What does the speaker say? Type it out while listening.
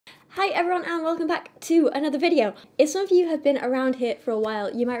Hi everyone and welcome back to another video. If some of you have been around here for a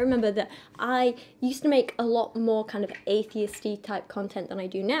while, you might remember that I used to make a lot more kind of atheist-y type content than I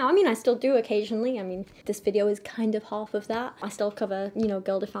do now. I mean, I still do occasionally. I mean, this video is kind of half of that. I still cover, you know,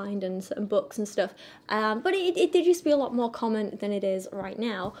 girl-defined and certain books and stuff. But it did used to be a lot more common than it is right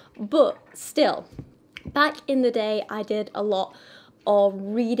now. But still, back in the day, I did a lot of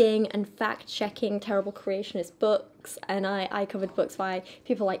reading and fact-checking terrible creationist books, and I covered books by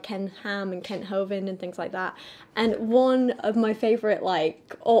people like Ken Ham and Kent Hovind and things like that. And one of my favourite,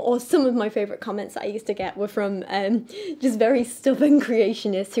 or some of my favourite comments that I used to get were from just very stubborn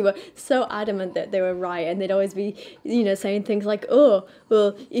creationists who were so adamant that they were right, and they'd always be, you know, saying things like, oh,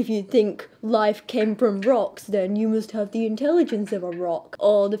 well, if you think life came from rocks, then you must have the intelligence of a rock.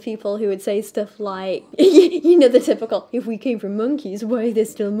 Or the people who would say stuff like, you know, the typical, if we came from monkeys, why are there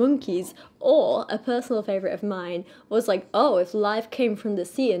still monkeys? Or a personal favourite of mine was like, oh, if life came from the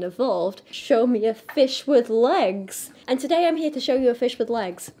sea and evolved, show me a fish with legs. And today I'm here to show you a fish with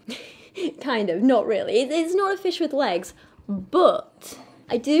legs. Kind of, not really. It's not a fish with legs, but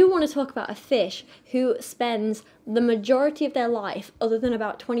I do want to talk about a fish who spends the majority of their life, other than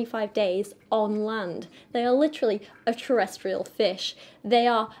about 25 days, on land. They are literally a terrestrial fish. They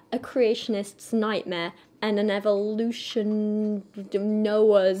are a creationist's nightmare and an evolution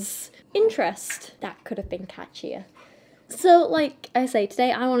Noah's interest. That could have been catchier. So, like I say,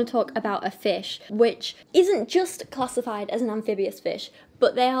 today I want to talk about a fish which isn't just classified as an amphibious fish,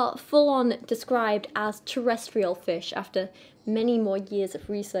 but they are full-on described as terrestrial fish after many more years of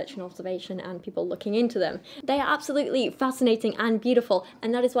research and observation and people looking into them. They are absolutely fascinating and beautiful,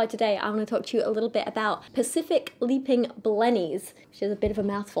 and that is why today I want to talk to you a little bit about Pacific leaping blennies, which is a bit of a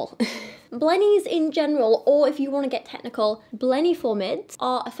mouthful. Blennies in general, or if you want to get technical, blenniformids,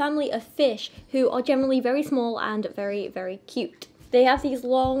 are a family of fish who are generally very small and very, very cute. They have these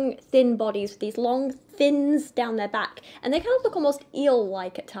long, thin bodies with these long fins down their back, and they kind of look almost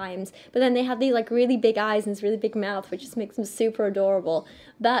eel-like at times, but then they have these like really big eyes and this really big mouth, which just makes them super adorable.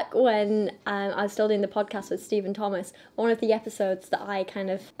 Back when I was still doing the podcast with Stephen Thomas, one of the episodes that I kind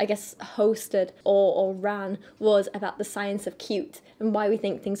of, I guess, hosted or ran was about the science of cute and why we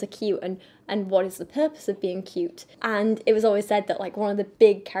think things are cute and what is the purpose of being cute. And it was always said that like one of the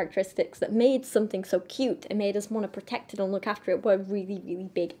big characteristics that made something so cute and made us want to protect it and look after it were really, really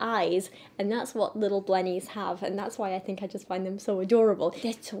big eyes, and that's what little blennies have, and that's why I think I just find them so adorable.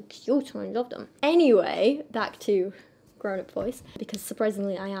 They're so cute and I love them. Anyway, back to grown-up voice, because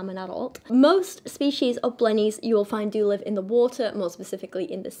surprisingly I am an adult. Most species of blennies you will find do live in the water, more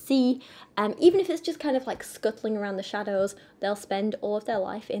specifically in the sea. Even if it's just kind of like scuttling around the shadows, they'll spend all of their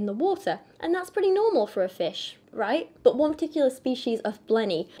life in the water, and that's pretty normal for a fish, right? But one particular species of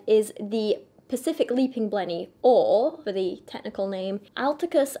blenny is the Pacific leaping blenny, or, for the technical name,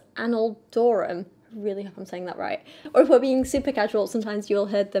 Alticus Analdorum. I really hope I'm saying that right. Or if we're being super casual, sometimes you'll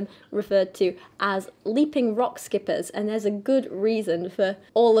hear them referred to as leaping rock skippers, and there's a good reason for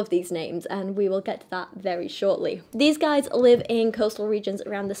all of these names, and we will get to that very shortly. These guys live in coastal regions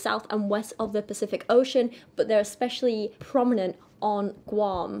around the south and west of the Pacific Ocean, but they're especially prominent on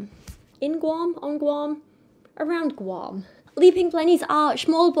Guam. In Guam? On Guam? Around Guam. Leaping blennies are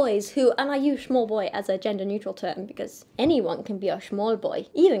small boys who, and I use small boy as a gender neutral term because anyone can be a small boy.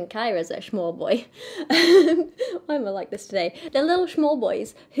 Even Kyra's a small boy. Why am I like this today? They're little small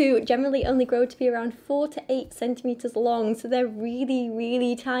boys who generally only grow to be around 4 to 8 centimeters long, so they're really,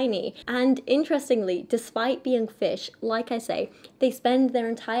 really tiny. And interestingly, despite being fish, like I say, they spend their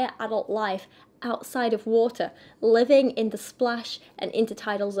entire adult life outside of water, living in the splash and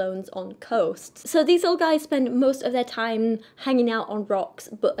intertidal zones on coasts. So these little guys spend most of their time hanging out on rocks,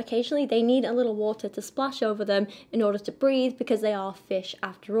 but occasionally they need a little water to splash over them in order to breathe, because they are fish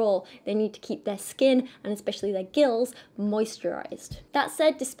after all. They need to keep their skin, and especially their gills, moisturized. That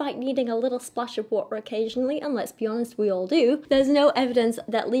said, despite needing a little splash of water occasionally, and let's be honest, we all do, there's no evidence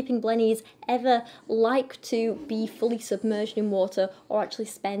that leaping blennies ever like to be fully submerged in water or actually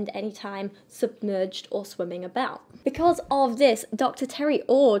spend any time submerged or swimming about. Because of this, Dr. Terry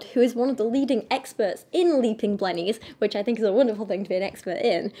Ord, who is one of the leading experts in leaping blennies, which I think is a wonderful thing to be an expert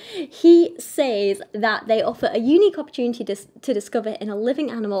in, he says that they offer a unique opportunity to discover in a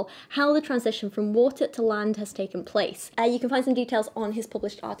living animal how the transition from water to land has taken place. You can find some details on his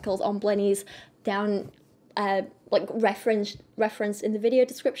published articles on blennies down, like referenced in the video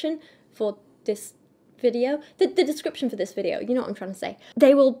description for this video, the description for this video, you know what I'm trying to say.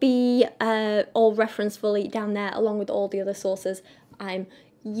 They will be all referenced fully down there, along with all the other sources I'm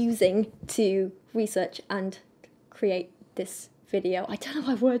using to research and create this video. I don't know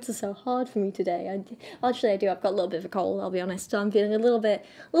why words are so hard for me today. Actually I do. I've got a little bit of a cold, I'll be honest. So I'm feeling a little bit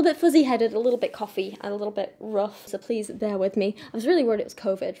fuzzy-headed, a little bit coughy, and a little bit rough. So please bear with me. I was really worried it was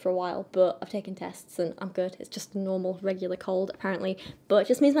COVID for a while, but I've taken tests and I'm good. It's just a normal, regular cold apparently. But it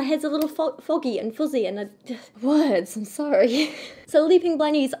just means my head's a little foggy and fuzzy and words. I'm sorry. So leaping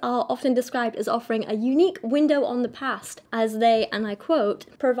Blennies are often described as offering a unique window on the past, as they, and I quote,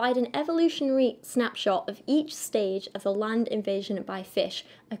 provide an evolutionary snapshot of each stage of the land invasion by fish,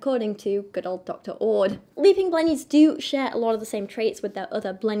 according to good old Dr. Ord. Leaping Blennies do share a lot of the same traits with their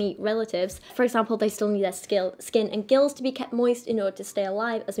other Blenny relatives. For example, they still need their skin and gills to be kept moist in order to stay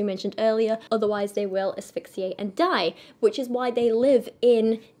alive, as we mentioned earlier, otherwise they will asphyxiate and die, which is why they live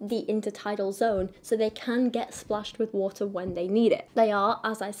in the intertidal zone, so they can get splashed with water when they need it. They are,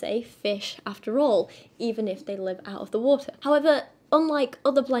 as I say, fish after all, even if they live out of the water. However, unlike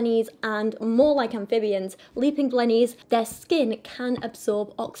other Blennies and more like amphibians, leaping Blennies, their skin can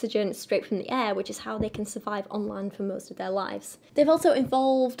absorb oxygen straight from the air, which is how they can survive on land for most of their lives. They've also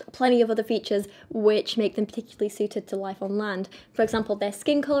involved plenty of other features which make them particularly suited to life on land. For example, their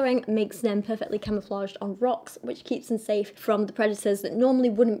skin colouring makes them perfectly camouflaged on rocks, which keeps them safe from the predators that normally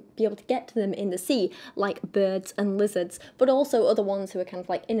wouldn't be able to get to them in the sea, like birds and lizards, but also other ones who are kind of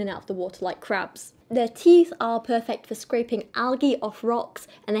like in and out of the water, like crabs. Their teeth are perfect for scraping algae off rocks,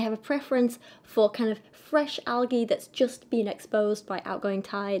 and they have a preference for kind of fresh algae that's just been exposed by outgoing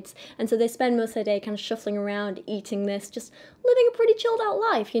tides, and so they spend most of their day kind of shuffling around, eating this, just living a pretty chilled out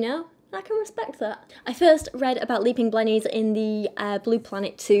life, you know? I can respect that. I first read about leaping Blennies in the Blue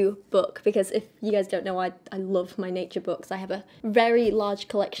Planet 2 book, because if you guys don't know, I love my nature books. I have a very large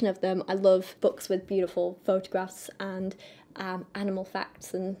collection of them. I love books with beautiful photographs and animal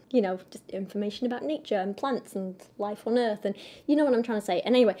facts and, you know, just information about nature and plants and life on Earth, and you know what I'm trying to say.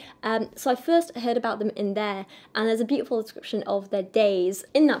 And anyway, so I first heard about them in there, and there's a beautiful description of their days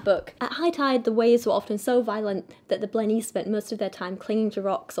in that book. At high tide, the waves were often so violent that the Blennies spent most of their time clinging to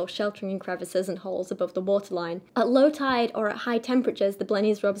rocks or sheltering in crevices and holes above the waterline. At low tide or at high temperatures, the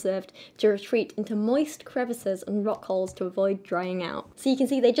Blennies were observed to retreat into moist crevices and rock holes to avoid drying out. So you can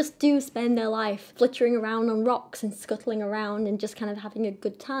see they just do spend their life flittering around on rocks and scuttling around and just kind of having a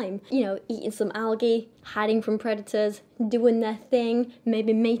good time. You know, eating some algae, hiding from predators, doing their thing,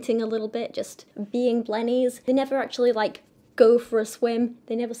 maybe mating a little bit, just being Blennies. They never actually like go for a swim.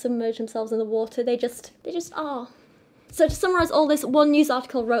 They never submerge themselves in the water. They just are. So to summarise all this, one news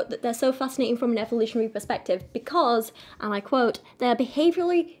article wrote that they're so fascinating from an evolutionary perspective because, and I quote, they are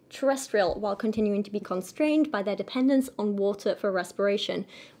behaviourally terrestrial while continuing to be constrained by their dependence on water for respiration,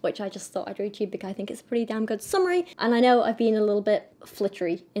 which I just thought I'd read to you because I think it's a pretty damn good summary, and I know I've been a little bit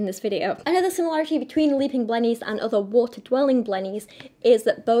flittery in this video. Another similarity between leaping Blennies and other water-dwelling Blennies is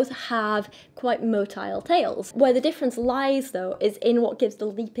that both have quite motile tails. Where the difference lies, though, is in what gives the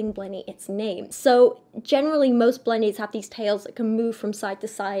leaping Blenny its name. So generally most Blennies have these tails that can move from side to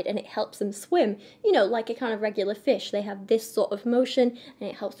side and it helps them swim, you know, like a kind of regular fish. They have this sort of motion and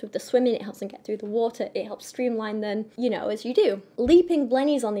it helps with the swimming, it helps them get through the water, it helps streamline them, you know, as you do. Leaping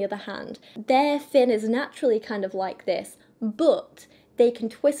Blennies, on the other hand, their fin is naturally kind of like this, but they can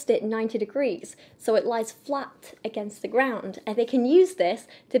twist it 90 degrees so it lies flat against the ground, and they can use this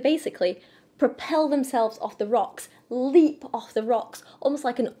to basically propel themselves off the rocks, leap off the rocks, almost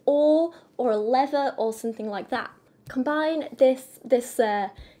like an oar or a lever or something like that. Combine this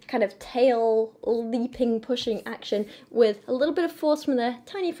kind of tail leaping, pushing action with a little bit of force from their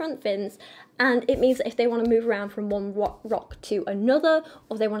tiny front fins, and it means that if they want to move around from one rock to another,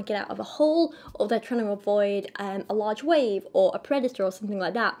 or they want to get out of a hole, or they're trying to avoid a large wave or a predator or something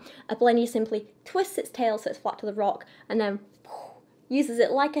like that, a Blenny simply twists its tail so it's flat to the rock, and then uses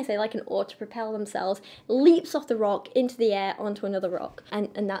it, like I say, like an oar to propel themselves, leaps off the rock into the air onto another rock,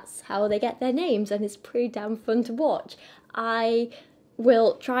 and that's how they get their names, and it's pretty damn fun to watch. I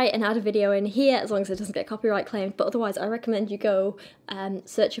will try and add a video in here as long as it doesn't get copyright claimed, but otherwise I recommend you go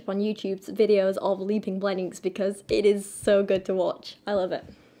search up on YouTube's videos of leaping Blennies because it is so good to watch. I love it.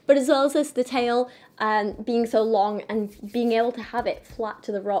 But as well as this, the tail being so long and being able to have it flat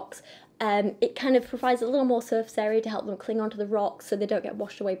to the rocks, it kind of provides a little more surface area to help them cling onto the rocks so they don't get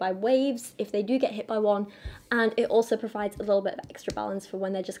washed away by waves if they do get hit by one, and it also provides a little bit of extra balance for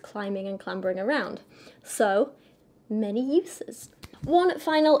when they're just climbing and clambering around. So, many uses. One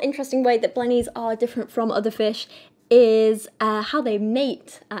final interesting way that Blennies are different from other fish is how they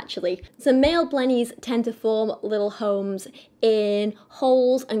mate, actually. So male Blennies tend to form little homes in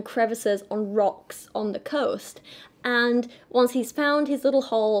holes and crevices on rocks on the coast, and once he's found his little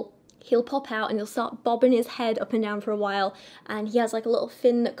hole, he'll pop out and he'll start bobbing his head up and down for a while, and he has like a little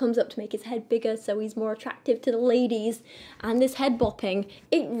fin that comes up to make his head bigger so he's more attractive to the ladies. And this head bopping,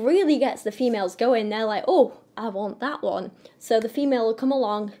 it really gets the females going. They're like, oh, I want that one. So the female will come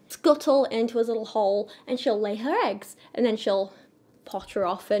along, scuttle into his little hole, and she'll lay her eggs, and then she'll potter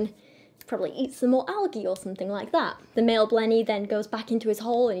off and probably eat some more algae or something like that. The male Blenny then goes back into his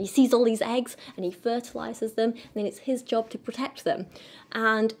hole and he sees all these eggs and he fertilizes them, and then it's his job to protect them.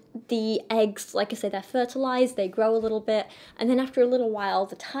 And the eggs, like I say, they're fertilized, they grow a little bit, and then after a little while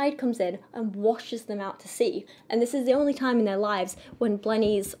the tide comes in and washes them out to sea. And this is the only time in their lives when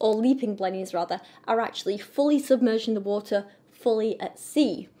Blennies, or leaping Blennies rather, are actually fully submerged in the water, fully at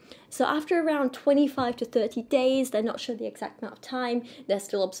sea. So after around 25 to 30 days, they're not sure the exact amount of time, they're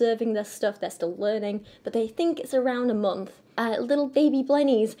still observing this stuff, they're still learning, but they think it's around a month. Little baby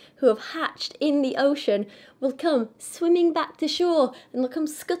Blennies who have hatched in the ocean will come swimming back to shore, and they'll come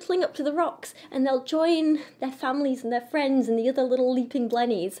scuttling up to the rocks, and they'll join their families and their friends and the other little leaping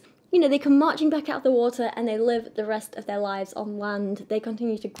Blennies. You know, they come marching back out of the water and they live the rest of their lives on land. They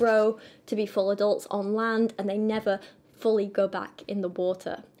continue to grow to be full adults on land, and they never fully go back in the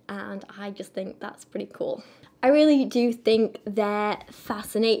water. And I just think that's pretty cool. I really do think they're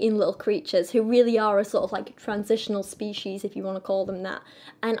fascinating little creatures who really are a sort of like transitional species, if you want to call them that.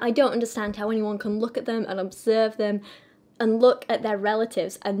 And I don't understand how anyone can look at them and observe them and look at their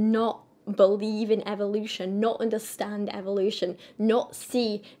relatives and not believe in evolution, not understand evolution, not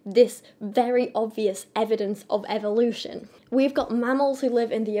see this very obvious evidence of evolution. We've got mammals who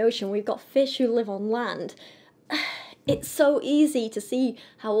live in the ocean, we've got fish who live on land. It's so easy to see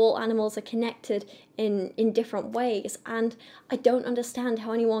how all animals are connected in different ways, and I don't understand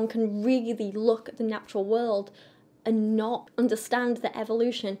how anyone can really look at the natural world and not understand that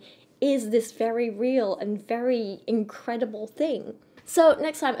evolution is this very real and very incredible thing. So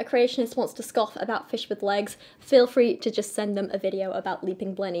next time a creationist wants to scoff about fish with legs, feel free to just send them a video about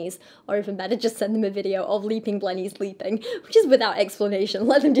leaping Blennies, or even better, just send them a video of leaping Blennies leaping, which is without explanation.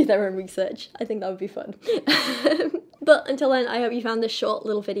 Let them do their own research. I think that would be fun. But until then, I hope you found this short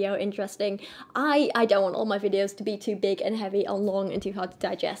little video interesting. I don't want all my videos to be too big and heavy and long and too hard to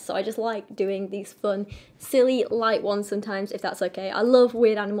digest, so I just like doing these fun, silly, light ones sometimes, if that's okay. I love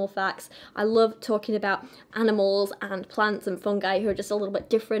weird animal facts. I love talking about animals and plants and fungi who are just a little bit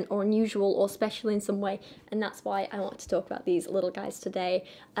different or unusual or special in some way, and that's why I want to talk about these little guys today.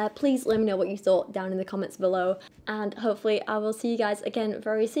 Please let me know what you thought down in the comments below, and hopefully I will see you guys again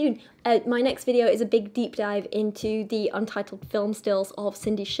very soon. My next video is a big deep dive into the untitled film stills of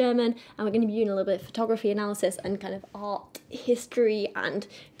Cindy Sherman, and we're going to be doing a little bit of photography analysis and kind of art history and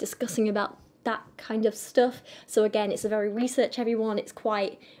discussing about that kind of stuff. So again, it's a very research heavy one, it's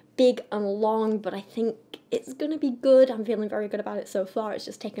quite big and long, but I think it's gonna be good. I'm feeling very good about it so far. It's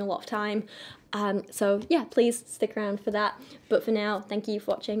just taking a lot of time. So yeah, please stick around for that. But for now, thank you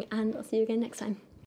for watching, and I'll see you again next time.